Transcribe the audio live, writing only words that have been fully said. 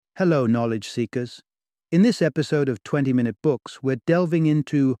Hello, knowledge seekers. In this episode of 20-Minute Books, we're delving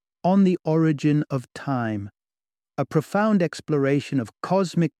into On the Origin of Time, a profound exploration of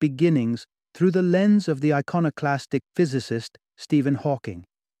cosmic beginnings through the lens of the iconoclastic physicist Stephen Hawking.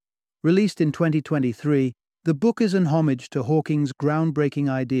 Released in 2023, the book is an homage to Hawking's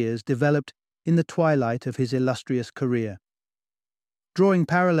groundbreaking ideas developed in the twilight of his illustrious career. Drawing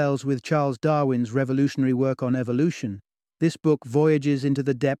parallels with Charles Darwin's revolutionary work on evolution, this book voyages into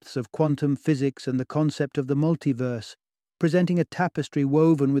the depths of quantum physics and the concept of the multiverse, presenting a tapestry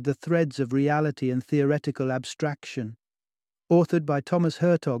woven with the threads of reality and theoretical abstraction. Authored by Thomas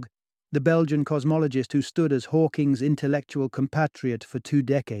Hertog, the Belgian cosmologist who stood as Hawking's intellectual compatriot for 2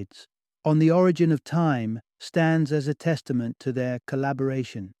 decades, On the Origin of Time stands as a testament to their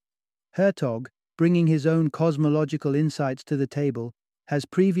collaboration. Hertog, bringing his own cosmological insights to the table, has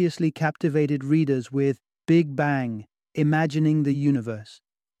previously captivated readers with Big Bang, Imagining the Universe,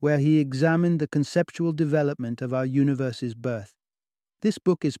 where he examined the conceptual development of our universe's birth. This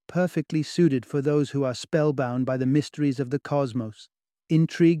book is perfectly suited for those who are spellbound by the mysteries of the cosmos,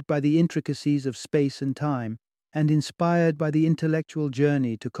 intrigued by the intricacies of space and time, and inspired by the intellectual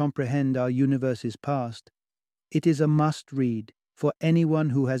journey to comprehend our universe's past. It is a must-read for anyone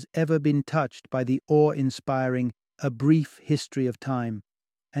who has ever been touched by the awe-inspiring A Brief History of Time,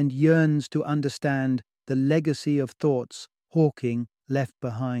 and yearns to understand the legacy of thoughts Hawking left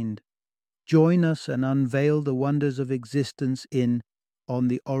behind. Join us and unveil the wonders of existence in On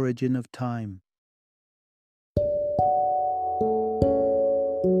the Origin of Time.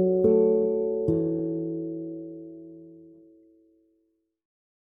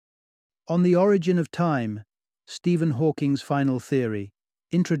 On the Origin of Time, Stephen Hawking's Final Theory.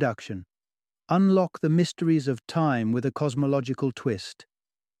 Introduction. Unlock the mysteries of time with a cosmological twist.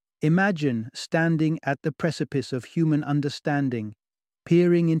 Imagine standing at the precipice of human understanding,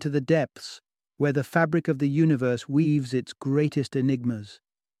 peering into the depths where the fabric of the universe weaves its greatest enigmas.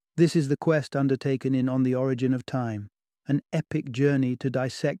 This is the quest undertaken in On the Origin of Time, an epic journey to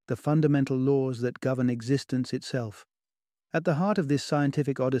dissect the fundamental laws that govern existence itself. At the heart of this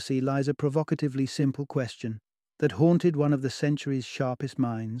scientific odyssey lies a provocatively simple question that haunted one of the century's sharpest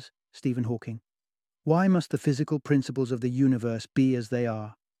minds, Stephen Hawking. Why must the physical principles of the universe be as they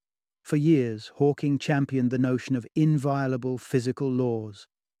are? For years, Hawking championed the notion of inviolable physical laws,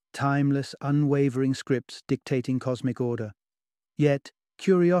 timeless, unwavering scripts dictating cosmic order. Yet,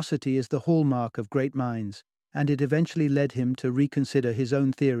 curiosity is the hallmark of great minds, and it eventually led him to reconsider his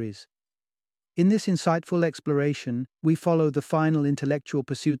own theories. In this insightful exploration, we follow the final intellectual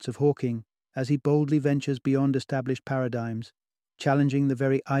pursuits of Hawking as he boldly ventures beyond established paradigms, challenging the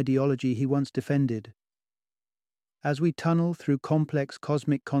very ideology he once defended. As we tunnel through complex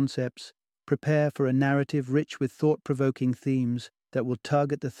cosmic concepts, prepare for a narrative rich with thought-provoking themes that will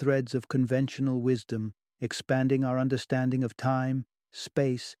tug at the threads of conventional wisdom, expanding our understanding of time,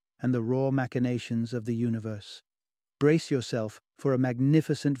 space, and the raw machinations of the universe. Brace yourself for a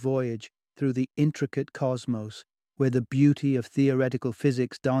magnificent voyage through the intricate cosmos, where the beauty of theoretical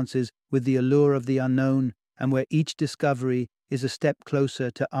physics dances with the allure of the unknown, and where each discovery is a step closer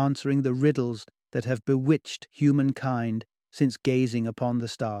to answering the riddles that have bewitched humankind since gazing upon the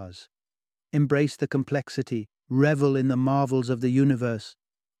stars. Embrace the complexity, revel in the marvels of the universe,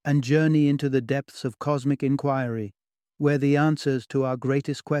 and journey into the depths of cosmic inquiry, where the answers to our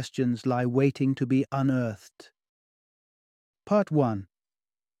greatest questions lie waiting to be unearthed. Part 1.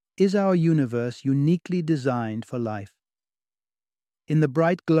 Is our universe uniquely designed for life? In the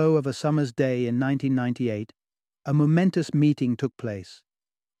bright glow of a summer's day in 1998, a momentous meeting took place,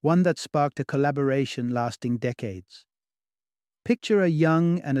 one that sparked a collaboration lasting decades. Picture a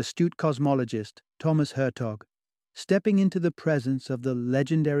young and astute cosmologist, Thomas Hertog, stepping into the presence of the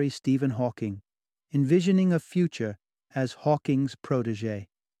legendary Stephen Hawking, envisioning a future as Hawking's protege.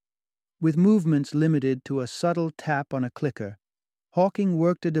 With movements limited to a subtle tap on a clicker, Hawking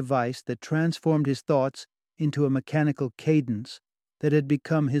worked a device that transformed his thoughts into a mechanical cadence that had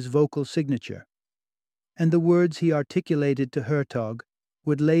become his vocal signature. And the words he articulated to Hertog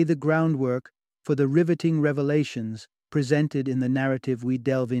would lay the groundwork for the riveting revelations presented in the narrative we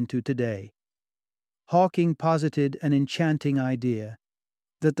delve into today. Hawking posited an enchanting idea,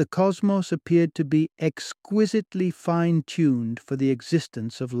 that the cosmos appeared to be exquisitely fine-tuned for the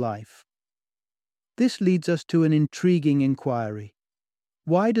existence of life. This leads us to an intriguing inquiry.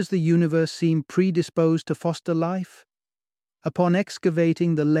 Why does the universe seem predisposed to foster life? Upon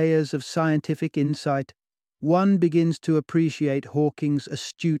excavating the layers of scientific insight, one begins to appreciate Hawking's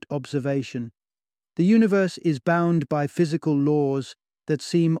astute observation. The universe is bound by physical laws that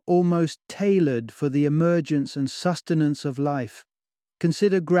seem almost tailored for the emergence and sustenance of life.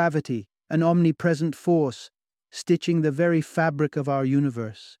 Consider gravity, an omnipresent force, stitching the very fabric of our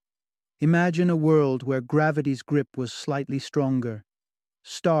universe. Imagine a world where gravity's grip was slightly stronger.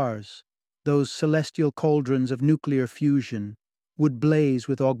 Stars, those celestial cauldrons of nuclear fusion, would blaze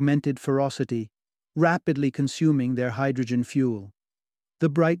with augmented ferocity, rapidly consuming their hydrogen fuel. The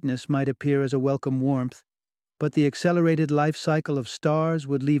brightness might appear as a welcome warmth, but the accelerated life cycle of stars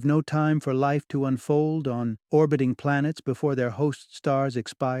would leave no time for life to unfold on orbiting planets before their host stars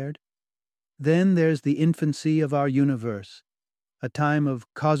expired. Then there's the infancy of our universe, a time of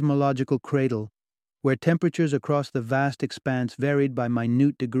cosmological cradle, where temperatures across the vast expanse varied by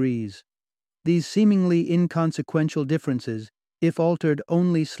minute degrees. These seemingly inconsequential differences, if altered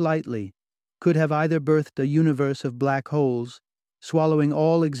only slightly, could have either birthed a universe of black holes, swallowing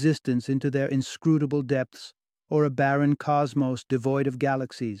all existence into their inscrutable depths, or a barren cosmos devoid of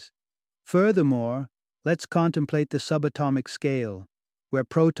galaxies. Furthermore, let's contemplate the subatomic scale, where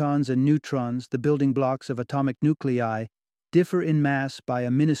protons and neutrons, the building blocks of atomic nuclei, differ in mass by a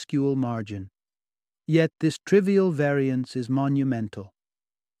minuscule margin. Yet this trivial variance is monumental.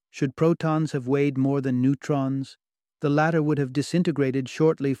 Should protons have weighed more than neutrons, the latter would have disintegrated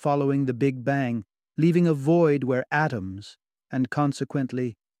shortly following the Big Bang, leaving a void where atoms, and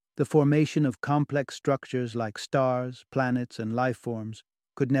consequently, the formation of complex structures like stars, planets, and life forms,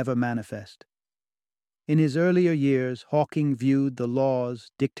 could never manifest. In his earlier years, Hawking viewed the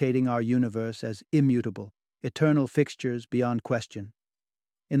laws dictating our universe as immutable, eternal fixtures beyond question.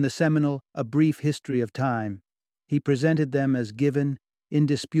 In the seminal A Brief History of Time, he presented them as given,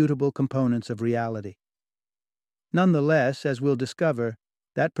 indisputable components of reality. Nonetheless, as we'll discover,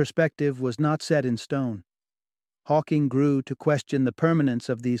 that perspective was not set in stone. Hawking grew to question the permanence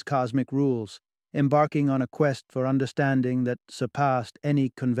of these cosmic rules, embarking on a quest for understanding that surpassed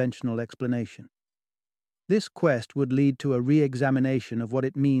any conventional explanation. This quest would lead to a re-examination of what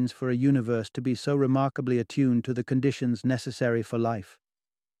it means for a universe to be so remarkably attuned to the conditions necessary for life.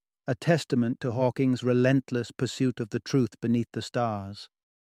 A testament to Hawking's relentless pursuit of the truth beneath the stars.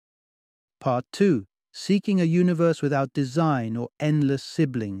 Part 2. Seeking a universe without design or endless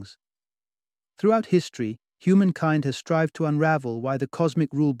siblings. Throughout history, humankind has strived to unravel why the cosmic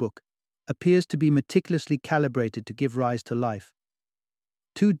rulebook appears to be meticulously calibrated to give rise to life.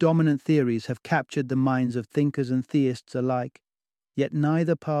 Two dominant theories have captured the minds of thinkers and theists alike, yet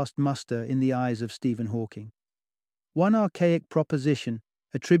neither passed muster in the eyes of Stephen Hawking. One archaic proposition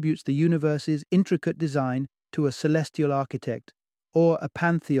attributes the universe's intricate design to a celestial architect or a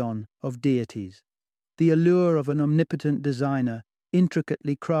pantheon of deities. The allure of an omnipotent designer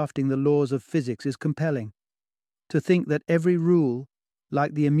intricately crafting the laws of physics is compelling. To think that every rule,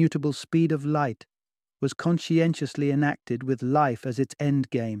 like the immutable speed of light, was conscientiously enacted with life as its end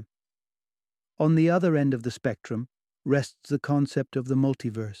game. On the other end of the spectrum rests the concept of the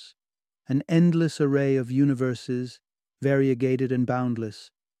multiverse, an endless array of universes, variegated and boundless,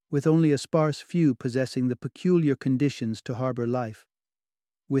 with only a sparse few possessing the peculiar conditions to harbor life.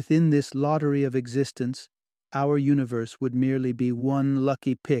 Within this lottery of existence, our universe would merely be one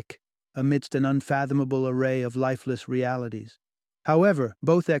lucky pick amidst an unfathomable array of lifeless realities. However,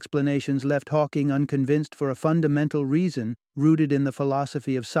 both explanations left Hawking unconvinced for a fundamental reason rooted in the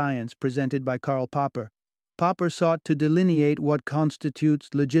philosophy of science presented by Karl Popper. Popper sought to delineate what constitutes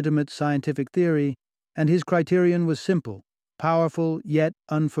legitimate scientific theory, and his criterion was simple, powerful yet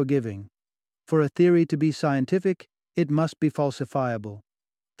unforgiving. For a theory to be scientific, it must be falsifiable.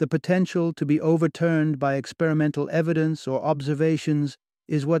 The potential to be overturned by experimental evidence or observations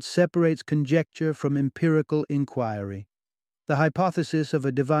is what separates conjecture from empirical inquiry. The hypothesis of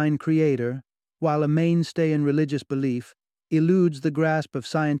a divine creator, while a mainstay in religious belief, eludes the grasp of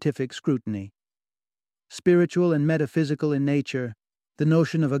scientific scrutiny. Spiritual and metaphysical in nature, the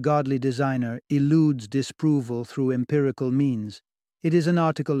notion of a godly designer eludes disproval through empirical means. It is an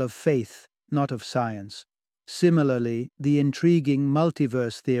article of faith, not of science. Similarly, the intriguing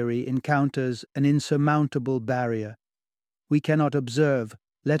multiverse theory encounters an insurmountable barrier. We cannot observe,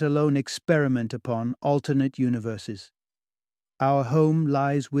 let alone experiment upon, alternate universes. Our home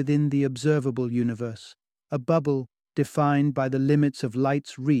lies within the observable universe, a bubble defined by the limits of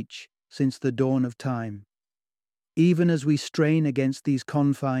light's reach since the dawn of time. Even as we strain against these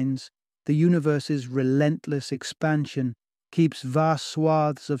confines, the universe's relentless expansion keeps vast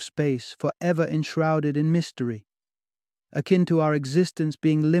swaths of space forever enshrouded in mystery, akin to our existence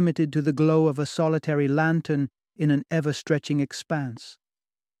being limited to the glow of a solitary lantern in an ever-stretching expanse.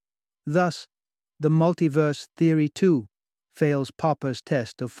 Thus, the multiverse theory, too, fails Popper's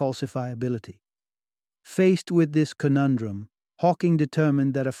test of falsifiability. Faced with this conundrum, Hawking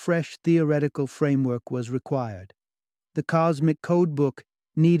determined that a fresh theoretical framework was required. The cosmic codebook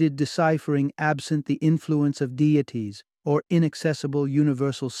needed deciphering absent the influence of deities or inaccessible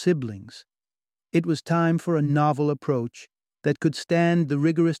universal siblings. It was time for a novel approach that could stand the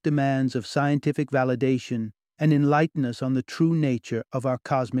rigorous demands of scientific validation and enlighten us on the true nature of our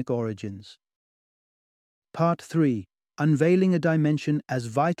cosmic origins. Part 3. Unveiling a dimension as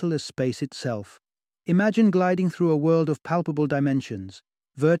vital as space itself. Imagine gliding through a world of palpable dimensions,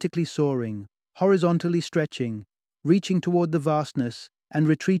 vertically soaring, horizontally stretching, reaching toward the vastness, and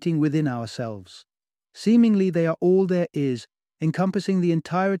retreating within ourselves. Seemingly they are all there is, encompassing the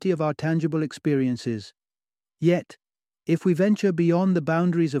entirety of our tangible experiences. Yet, if we venture beyond the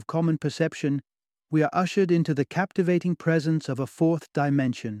boundaries of common perception, we are ushered into the captivating presence of a fourth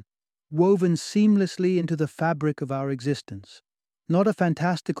dimension, woven seamlessly into the fabric of our existence. Not a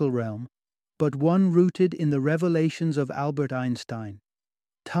fantastical realm, but one rooted in the revelations of Albert Einstein.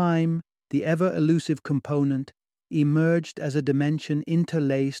 Time, the ever-elusive component, emerged as a dimension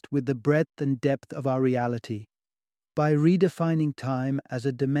interlaced with the breadth and depth of our reality. By redefining time as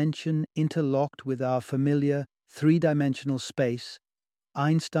a dimension interlocked with our familiar three-dimensional space,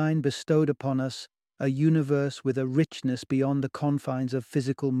 Einstein bestowed upon us a universe with a richness beyond the confines of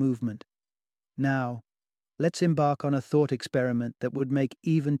physical movement. Now, let's embark on a thought experiment that would make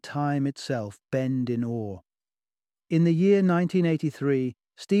even time itself bend in awe. In the year 1983,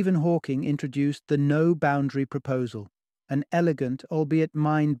 Stephen Hawking introduced the no-boundary proposal, an elegant, albeit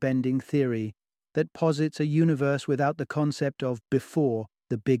mind-bending theory that posits a universe without the concept of before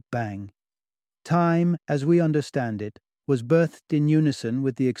the Big Bang. Time, as we understand it, was birthed in unison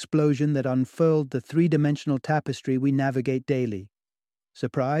with the explosion that unfurled the three-dimensional tapestry we navigate daily.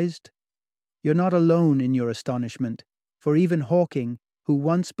 Surprised? You're not alone in your astonishment, for even Hawking, who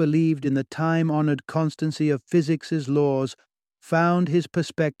once believed in the time-honored constancy of physics's laws, found his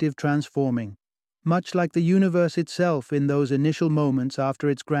perspective transforming, much like the universe itself in those initial moments after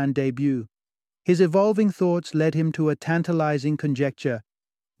its grand debut. His evolving thoughts led him to a tantalizing conjecture,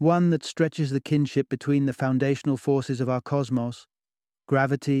 one that stretches the kinship between the foundational forces of our cosmos,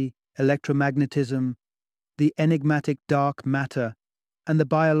 gravity, electromagnetism, the enigmatic dark matter, and the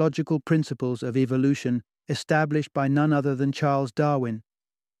biological principles of evolution established by none other than Charles Darwin.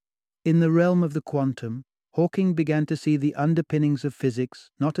 In the realm of the quantum, Hawking began to see the underpinnings of physics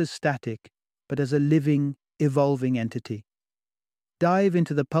not as static, but as a living, evolving entity. Dive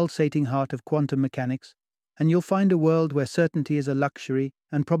into the pulsating heart of quantum mechanics, and you'll find a world where certainty is a luxury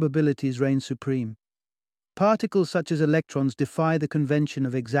and probabilities reign supreme. Particles such as electrons defy the convention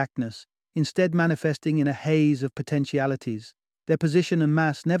of exactness, instead manifesting in a haze of potentialities, their position and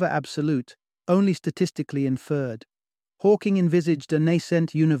mass never absolute, only statistically inferred. Hawking envisaged a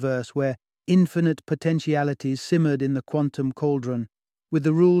nascent universe where infinite potentialities simmered in the quantum cauldron, with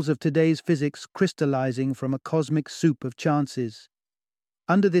the rules of today's physics crystallizing from a cosmic soup of chances.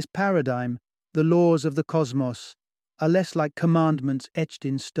 Under this paradigm, the laws of the cosmos are less like commandments etched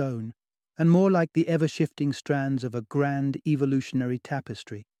in stone, and more like the ever-shifting strands of a grand evolutionary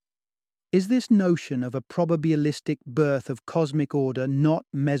tapestry. Is this notion of a probabilistic birth of cosmic order not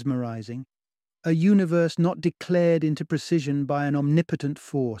mesmerizing? A universe not declared into precision by an omnipotent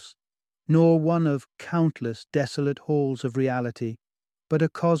force, nor one of countless desolate halls of reality, but a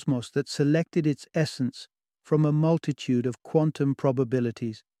cosmos that selected its essence from a multitude of quantum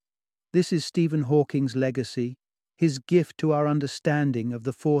probabilities. This is Stephen Hawking's legacy, his gift to our understanding of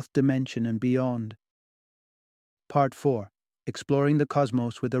the fourth dimension and beyond. Part 4. Exploring the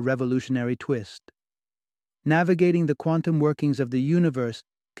cosmos with a revolutionary twist. Navigating the quantum workings of the universe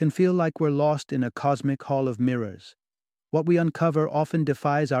can feel like we're lost in a cosmic hall of mirrors. What we uncover often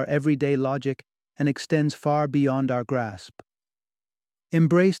defies our everyday logic and extends far beyond our grasp.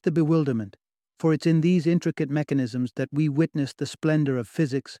 Embrace the bewilderment, for it's in these intricate mechanisms that we witness the splendor of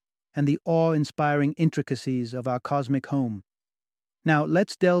physics and the awe-inspiring intricacies of our cosmic home. Now,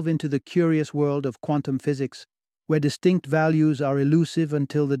 let's delve into the curious world of quantum physics, where distinct values are elusive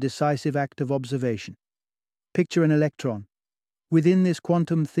until the decisive act of observation. Picture an electron. Within this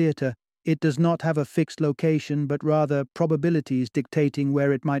quantum theater, it does not have a fixed location, but rather probabilities dictating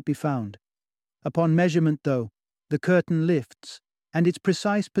where it might be found. Upon measurement, though, the curtain lifts, and its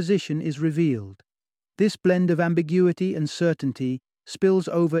precise position is revealed. This blend of ambiguity and certainty spills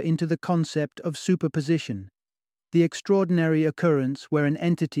over into the concept of superposition, the extraordinary occurrence where an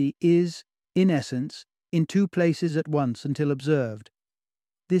entity is, in essence, in two places at once until observed.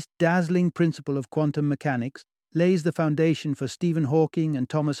 This dazzling principle of quantum mechanics lays the foundation for Stephen Hawking and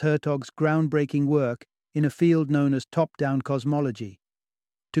Thomas Hertog's groundbreaking work in a field known as top-down cosmology.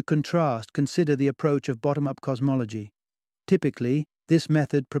 To contrast, consider the approach of bottom-up cosmology. Typically, this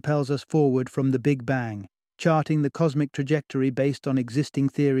method propels us forward from the Big Bang, charting the cosmic trajectory based on existing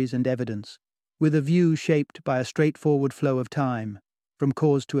theories and evidence, with a view shaped by a straightforward flow of time, from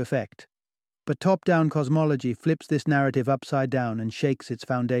cause to effect. But top-down cosmology flips this narrative upside down and shakes its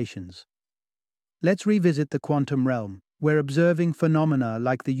foundations. Let's revisit the quantum realm, where observing phenomena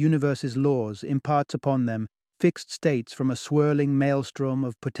like the universe's laws imparts upon them fixed states from a swirling maelstrom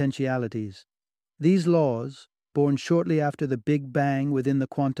of potentialities. These laws, born shortly after the Big Bang within the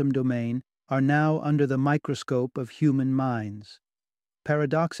quantum domain, are now under the microscope of human minds.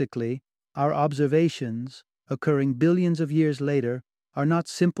 Paradoxically, our observations, occurring billions of years later, are not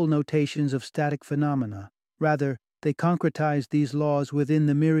simple notations of static phenomena. Rather, they concretize these laws within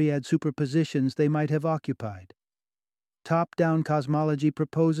the myriad superpositions they might have occupied. Top-down cosmology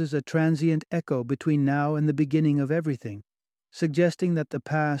proposes a transient echo between now and the beginning of everything, suggesting that the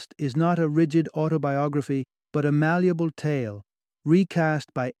past is not a rigid autobiography but a malleable tale,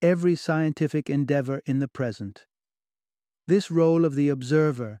 recast by every scientific endeavor in the present. This role of the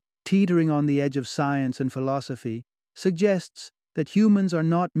observer, teetering on the edge of science and philosophy, suggests that humans are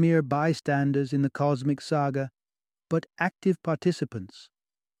not mere bystanders in the cosmic saga, but active participants.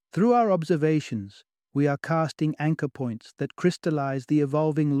 Through our observations, we are casting anchor points that crystallize the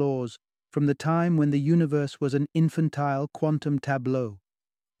evolving laws from the time when the universe was an infantile quantum tableau,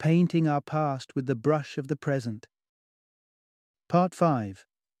 painting our past with the brush of the present. Part 5.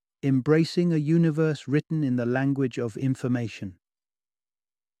 Embracing a universe written in the language of information.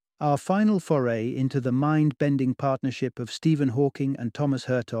 Our final foray into the mind-bending partnership of Stephen Hawking and Thomas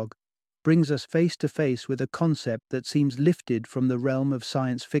Hertog brings us face to face with a concept that seems lifted from the realm of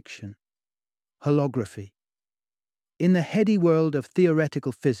science fiction: holography. In the heady world of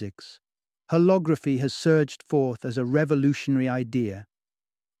theoretical physics, holography has surged forth as a revolutionary idea.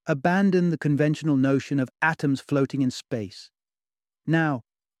 Abandon the conventional notion of atoms floating in space. Now,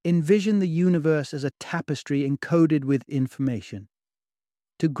 envision the universe as a tapestry encoded with information.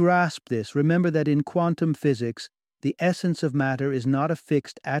 To grasp this, remember that in quantum physics, the essence of matter is not a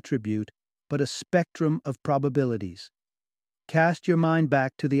fixed attribute, but a spectrum of probabilities. Cast your mind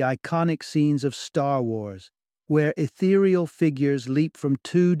back to the iconic scenes of Star Wars, where ethereal figures leap from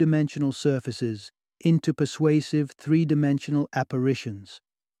two-dimensional surfaces into persuasive three-dimensional apparitions.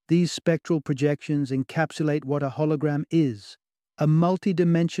 These spectral projections encapsulate what a hologram is: a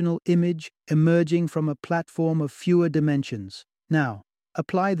multidimensional image emerging from a platform of fewer dimensions. Now,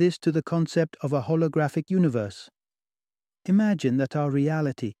 apply this to the concept of a holographic universe. Imagine that our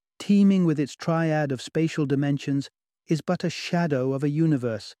reality, teeming with its triad of spatial dimensions, is but a shadow of a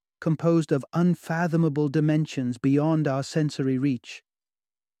universe composed of unfathomable dimensions beyond our sensory reach.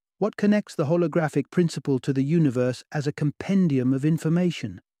 What connects the holographic principle to the universe as a compendium of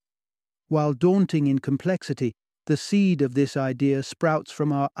information? While daunting in complexity, the seed of this idea sprouts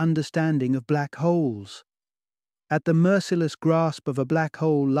from our understanding of black holes. At the merciless grasp of a black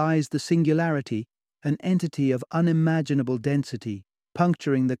hole lies the singularity, an entity of unimaginable density,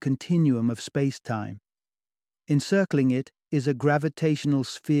 puncturing the continuum of space-time. Encircling it is a gravitational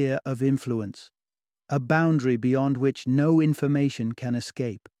sphere of influence, a boundary beyond which no information can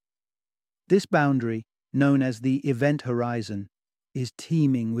escape. This boundary, known as the event horizon, is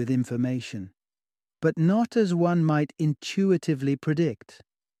teeming with information, but not as one might intuitively predict.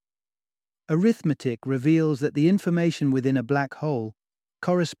 Arithmetic reveals that the information within a black hole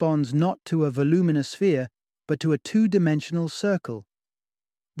corresponds not to a voluminous sphere, but to a two-dimensional circle.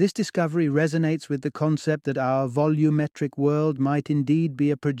 This discovery resonates with the concept that our volumetric world might indeed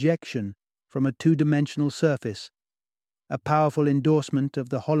be a projection from a two-dimensional surface, a powerful endorsement of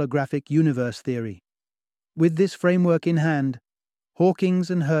the holographic universe theory. With this framework in hand, Hawking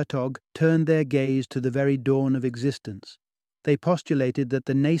and Hertog turned their gaze to the very dawn of existence. They postulated that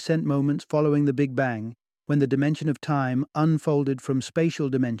the nascent moments following the Big Bang, when the dimension of time unfolded from spatial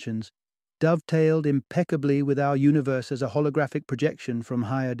dimensions, dovetailed impeccably with our universe as a holographic projection from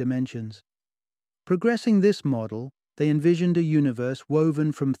higher dimensions. Progressing this model, they envisioned a universe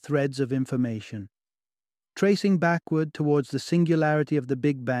woven from threads of information. Tracing backward towards the singularity of the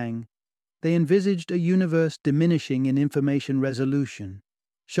Big Bang, they envisaged a universe diminishing in information resolution,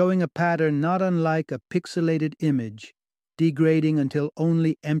 showing a pattern not unlike a pixelated image, degrading until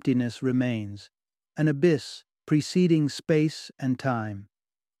only emptiness remains, an abyss preceding space and time.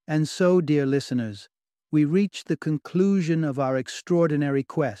 And so, dear listeners, we reach the conclusion of our extraordinary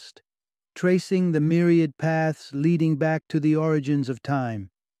quest, tracing the myriad paths leading back to the origins of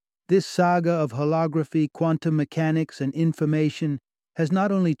time. This saga of holography, quantum mechanics, and information has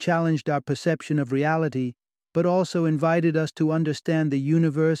not only challenged our perception of reality, but also invited us to understand the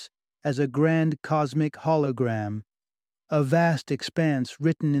universe as a grand cosmic hologram, a vast expanse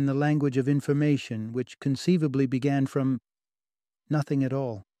written in the language of information which conceivably began from nothing at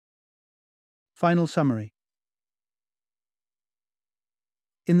all. Final summary.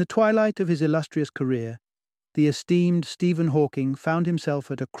 In the twilight of his illustrious career, the esteemed Stephen Hawking found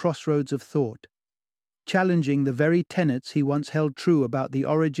himself at a crossroads of thought, challenging the very tenets he once held true about the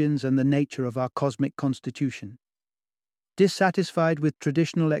origins and the nature of our cosmic constitution. Dissatisfied with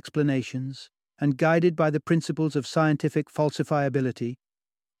traditional explanations and guided by the principles of scientific falsifiability,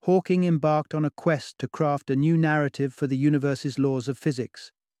 Hawking embarked on a quest to craft a new narrative for the universe's laws of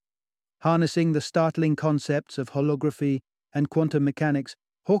physics. Harnessing the startling concepts of holography and quantum mechanics,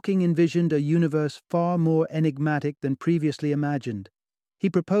 Hawking envisioned a universe far more enigmatic than previously imagined. He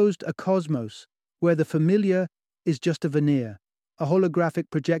proposed a cosmos where the familiar is just a veneer, a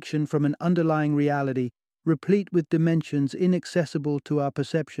holographic projection from an underlying reality replete with dimensions inaccessible to our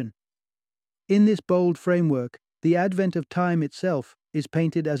perception. In this bold framework, the advent of time itself is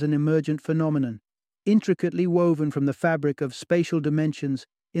painted as an emergent phenomenon, intricately woven from the fabric of spatial dimensions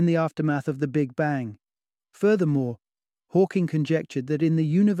in the aftermath of the Big Bang. Furthermore, Hawking conjectured that in the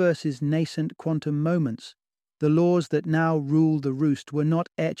universe's nascent quantum moments, the laws that now rule the roost were not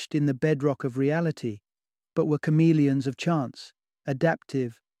etched in the bedrock of reality, but were chameleons of chance,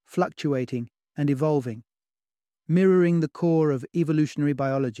 adaptive, fluctuating, and evolving. Mirroring the core of evolutionary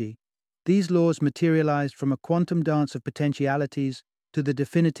biology, these laws materialized from a quantum dance of potentialities to the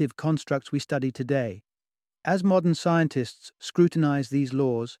definitive constructs we study today. As modern scientists scrutinize these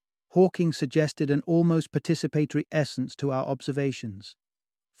laws, Hawking suggested an almost participatory essence to our observations.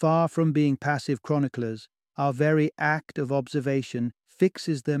 Far from being passive chroniclers, our very act of observation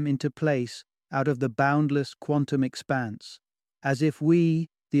fixes them into place out of the boundless quantum expanse, as if we,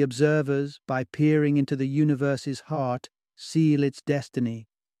 the observers, by peering into the universe's heart, seal its destiny.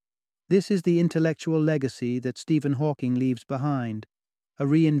 This is the intellectual legacy that Stephen Hawking leaves behind, a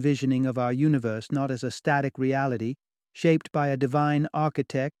re-envisioning of our universe not as a static reality, shaped by a divine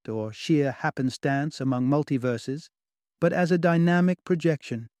architect or sheer happenstance among multiverses, but as a dynamic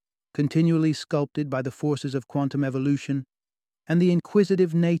projection, continually sculpted by the forces of quantum evolution and the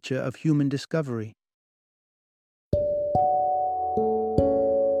inquisitive nature of human discovery.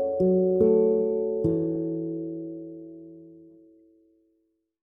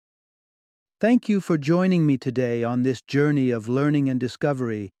 Thank you for joining me today on this journey of learning and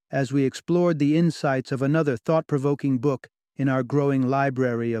discovery as we explored the insights of another thought-provoking book in our growing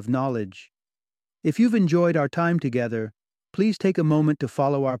library of knowledge. If you've enjoyed our time together, please take a moment to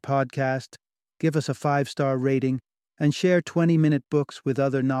follow our podcast, give us a 5-star rating, and share 20-minute books with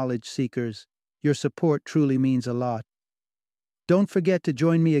other knowledge seekers. Your support truly means a lot. Don't forget to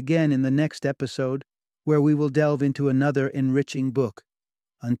join me again in the next episode, where we will delve into another enriching book.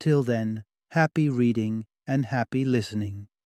 Until then, happy reading and happy listening.